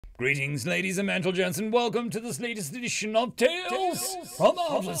Greetings, ladies and gentlemen, and welcome to this latest edition of Tales from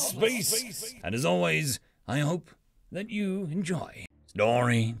Outer Space. And as always, I hope that you enjoy.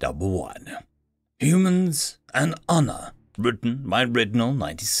 Story number 1. Humans and Honor, written by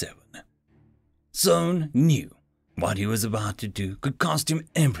Rednall97. Zone knew what he was about to do could cost him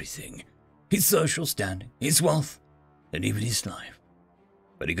everything. His social standing, his wealth, and even his life.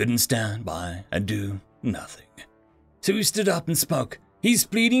 But he couldn't stand by and do nothing. So he stood up and spoke, his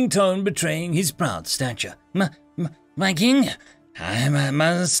pleading tone betraying his proud stature. My king, I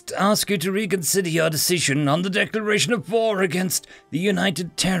must ask you to reconsider your decision on the declaration of war against the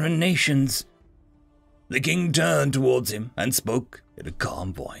United Terran Nations. The king turned towards him and spoke in a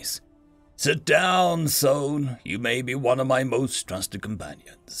calm voice. Sit down, Zone. You may be one of my most trusted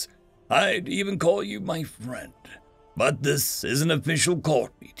companions. I'd even call you my friend. But this is an official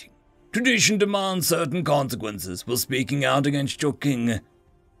court meeting. Tradition demands certain consequences for speaking out against your king.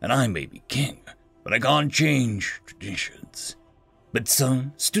 And I may be king, but I can't change traditions. But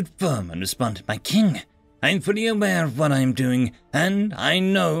Zone stood firm and responded, My king, I'm fully aware of what I'm doing, and I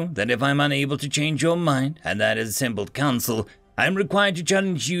know that if I'm unable to change your mind and that assembled council, I'm required to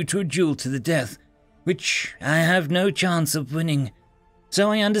challenge you to a duel to the death, which I have no chance of winning. So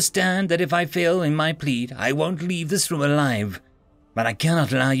I understand that if I fail in my plead, I won't leave this room alive. But I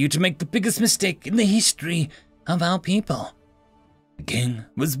cannot allow you to make the biggest mistake in the history of our people. The king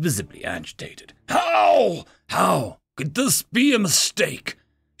was visibly agitated. How? How could this be a mistake?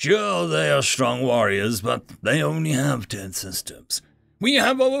 Sure, they are strong warriors, but they only have 10 systems. We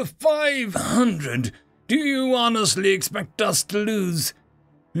have over 500. Do you honestly expect us to lose?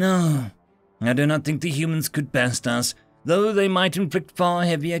 No, I do not think the humans could best us, though they might inflict far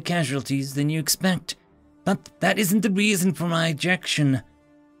heavier casualties than you expect. But that isn't the reason for my ejection.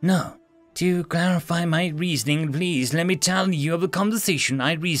 No. To clarify my reasoning, please let me tell you of a conversation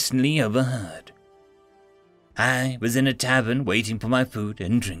I recently overheard. I was in a tavern waiting for my food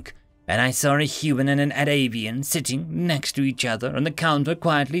and drink, and I saw a human and an Adavian sitting next to each other on the counter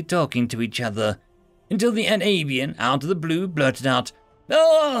quietly talking to each other, until the Adavian, out of the blue, blurted out,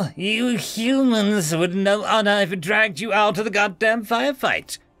 Oh, you humans wouldn't know honor if it dragged you out of the goddamn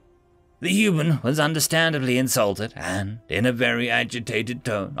firefight. The human was understandably insulted and, in a very agitated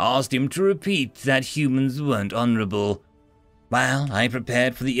tone, asked him to repeat that humans weren't honorable. While I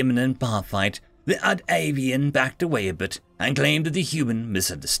prepared for the imminent bar fight, the Adavian backed away a bit and claimed that the human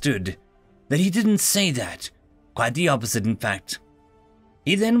misunderstood. That he didn't say that. Quite the opposite, in fact.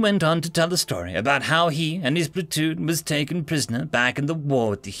 He then went on to tell a story about how he and his platoon was taken prisoner back in the war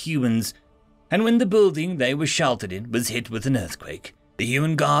with the humans, and when the building they were sheltered in was hit with an earthquake, the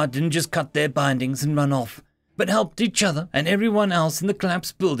human guard didn't just cut their bindings and run off, but helped each other and everyone else in the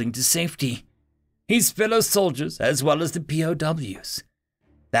collapsed building to safety. His fellow soldiers as well as the POWs.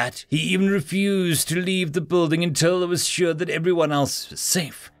 That he even refused to leave the building until it was sure that everyone else was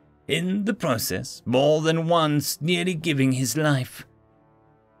safe, in the process more than once nearly giving his life.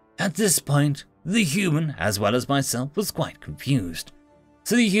 At this point, the human, as well as myself, was quite confused.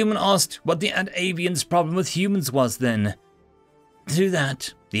 So the human asked what the Adavian's problem with humans was then. To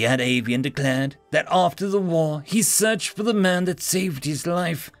that, the Adavian declared that after the war, he searched for the man that saved his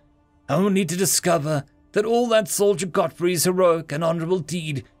life, only to discover that all that soldier got for his heroic and honorable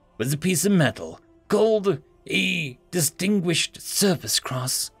deed was a piece of metal called a Distinguished Service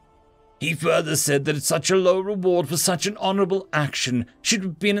Cross. He further said that such a low reward for such an honorable action should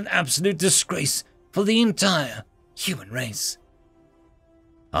have been an absolute disgrace for the entire human race.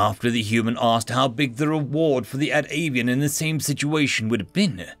 After the human asked how big the reward for the Adavian in the same situation would have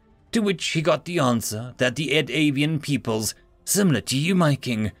been, to which he got the answer that the Adavian peoples, similar to you, my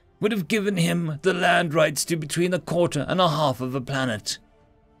king, would have given him the land rights to between 1/4 and 1/2 of a planet.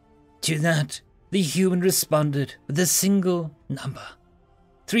 To that, the human responded with a single number.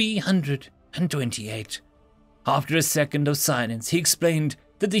 328. After a second of silence, he explained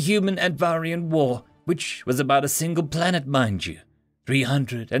that the human-Advarian war, which was about a single planet, mind you,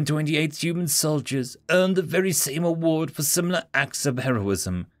 328 human soldiers earned the very same award for similar acts of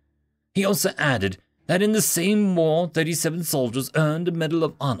heroism. He also added that in the same war, 37 soldiers earned a Medal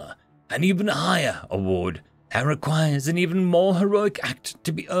of Honor, an even higher award that requires an even more heroic act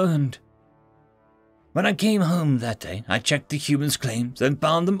to be earned. When I came home that day, I checked the humans' claims and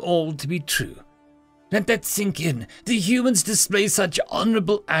found them all to be true. Let that sink in. The humans display such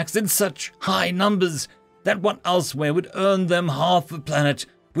honorable acts in such high numbers that what elsewhere would earn them half a planet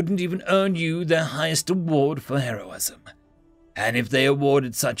wouldn't even earn you their highest award for heroism. And if they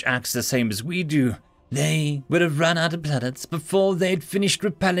awarded such acts the same as we do, they would have run out of planets before they had finished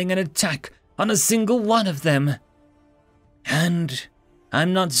repelling an attack on a single one of them. And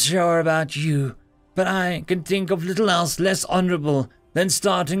I'm not sure about you, but I can think of little else less honorable than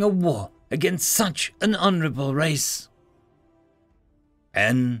starting a war against such an honorable race.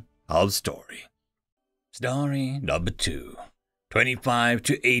 End of story. Story number 2. 25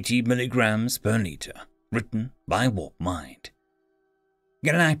 to 80 milligrams per liter. Written by Warp Mind.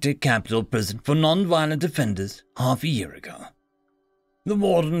 Galactic Capital Prison for Non-Violent Offenders half a year ago. The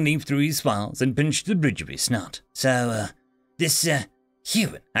warden leafed through his files and pinched the bridge of his snout. So, this,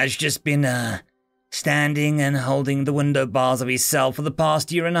 human has just been, standing and holding the window bars of his cell for the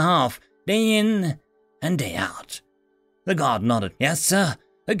past year and a half, day in and day out. The guard nodded. Yes, sir.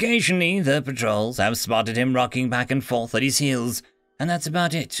 Occasionally, the patrols have spotted him rocking back and forth at his heels, and that's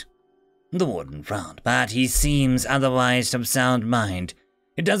about it. The warden frowned, but he seems otherwise of sound mind.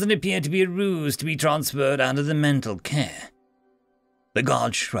 It doesn't appear to be a ruse to be transferred under the mental care. The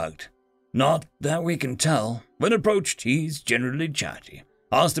guard shrugged. Not that we can tell. When approached, he's generally chatty.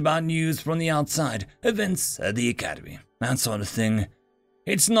 Asked about news from the outside, events at the academy, that sort of thing.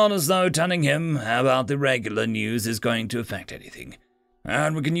 It's not as though telling him about the regular news is going to affect anything.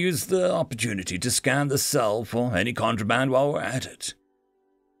 And we can use the opportunity to scan the cell for any contraband while we're at it.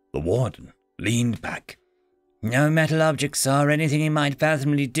 The warden leaned back. No metal objects or anything he might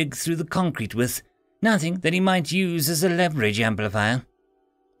fathomably dig through the concrete with. Nothing that he might use as a leverage amplifier.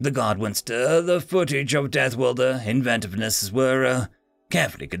 The guard winced. The footage of Deathworlder inventiveness were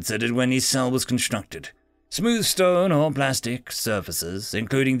carefully considered when his cell was constructed. Smooth stone or plastic surfaces,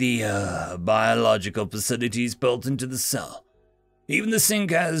 including the biological facilities built into the cell. Even the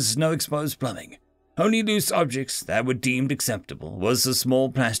sink has no exposed plumbing. Only loose objects that were deemed acceptable was a small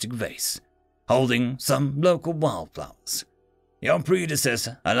plastic vase, holding some local wildflowers. Your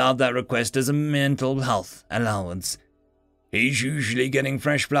predecessor allowed that request as a mental health allowance. He's usually getting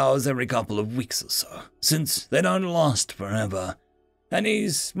fresh flowers every couple of weeks or so, since they don't last forever. And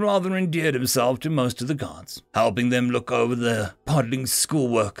he's rather endeared himself to most of the guards, helping them look over their puddling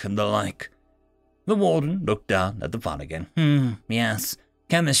schoolwork and the like. The warden looked down at the file again. Yes.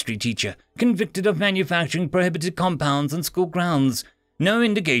 Chemistry teacher, convicted of manufacturing prohibited compounds on school grounds. No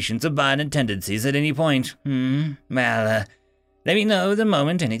indications of violent tendencies at any point. Well, let me know the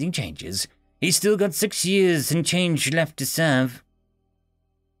moment anything changes. He's still got 6 years and change left to serve.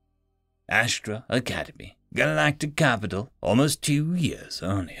 Astra Academy, Galactic Capital, almost 2 years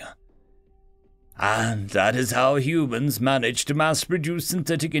earlier. And that is how humans managed to mass-produce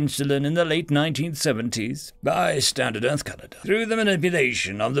synthetic insulin in the late 1970s, by standard Earth calendar, through the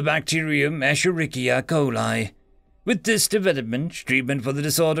manipulation of the bacterium Escherichia coli. With this development, treatment for the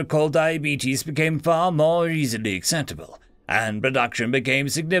disorder called diabetes became far more easily acceptable, and production became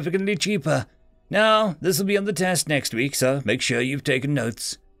significantly cheaper. Now, this will be on the test next week, so make sure you've taken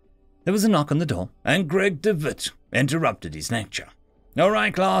notes. There was a knock on the door, and Greg DeWitt interrupted his lecture. All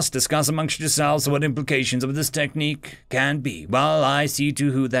right, class, discuss amongst yourselves what implications of this technique can be, while I see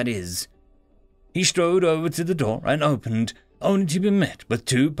to who that is. He strode over to the door and opened, only to be met with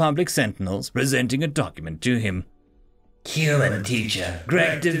 2 public sentinels presenting a document to him. Human teacher,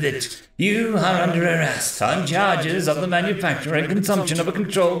 Greg DeWitt, you are under arrest on charges of the manufacture and consumption of a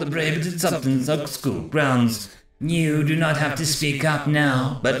controlled and prohibited substance on school grounds. You do not have to speak up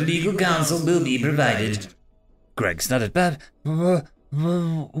now, but legal counsel will be provided. Greg stuttered, but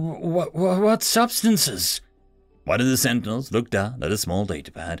what substances? One of the sentinels looked down at a small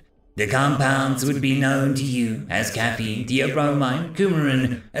datapad. The compounds would be known to you as caffeine, theobromine,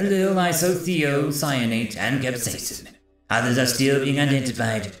 coumarin, allyl isothiocyanate, and capsaicin. Others are still being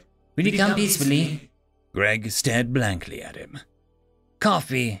identified. Will you come peacefully? Greg stared blankly at him.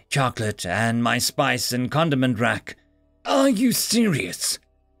 Coffee, chocolate, and my spice and condiment rack. Are you serious?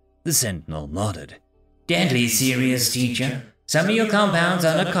 The sentinel nodded. Deadly serious, teacher. Some of your compounds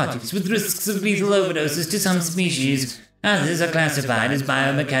are narcotics with risks of lethal overdoses to some species. Others are classified as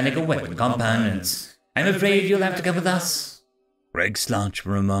biomechanical weapon components. I'm afraid you'll have to come with us. Greg slouched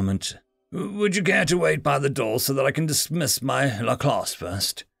for a moment. Would you care to wait by the door so that I can dismiss my class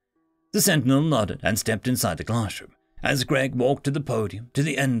first? The sentinel nodded and stepped inside the classroom, as Greg walked to the podium to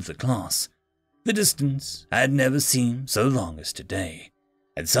the end of the class. The distance had never seemed so long as today,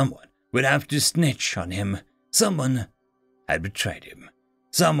 and someone would have to snitch on him. Someone had betrayed him.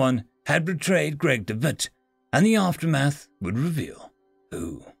 Someone had betrayed Greg DeWitt, and the aftermath would reveal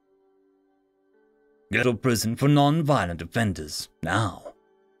who. Ghetto prison for non-violent offenders, now.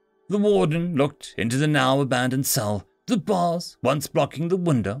 The warden looked into the now abandoned cell, the bars once blocking the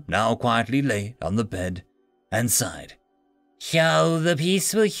window now quietly laid on the bed, and sighed. So the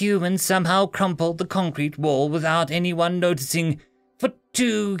peaceful humans somehow crumpled the concrete wall without anyone noticing for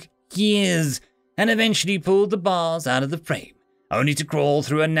 2 years, and eventually pulled the bars out of the frame, only to crawl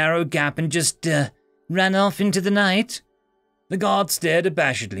through a narrow gap and just, ran off into the night? The guard stared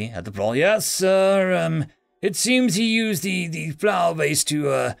abashedly at the floor. Yes, sir, it seems he used the flower vase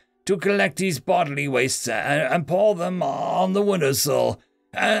to collect his bodily wastes and pour them on the windowsill,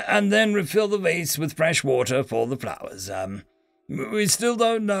 and then refill the vase with fresh water for the flowers. We still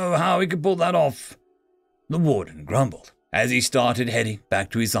don't know how he could pull that off. The warden grumbled as he started heading back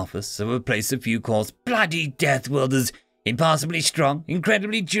to his office of a place of few calls. Bloody Deathworlders! Impossibly strong,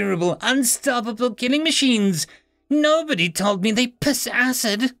 incredibly durable, unstoppable killing machines! Nobody told me they piss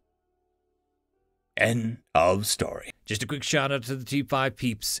acid! End of story. Just a quick shout out to the T5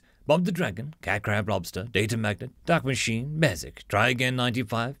 peeps. Bob the Dragon, Cat Crab Lobster, Data Magnet, Dark Machine, Bezic, Try Again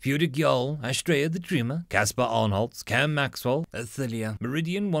 95, Fudic Yol, Astrea the Dreamer, Caspar Arnholtz, Cam Maxwell, Athelia,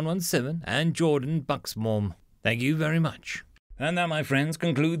 Meridian 117, and Jordan Bucksmorm. Thank you very much. And that, my friends,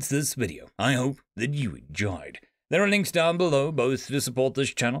 concludes this video. I hope that you enjoyed. There are links down below, both to support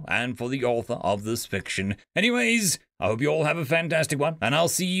this channel and for the author of this fiction. Anyways, I hope you all have a fantastic one, and I'll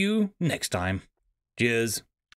see you next time. Cheers.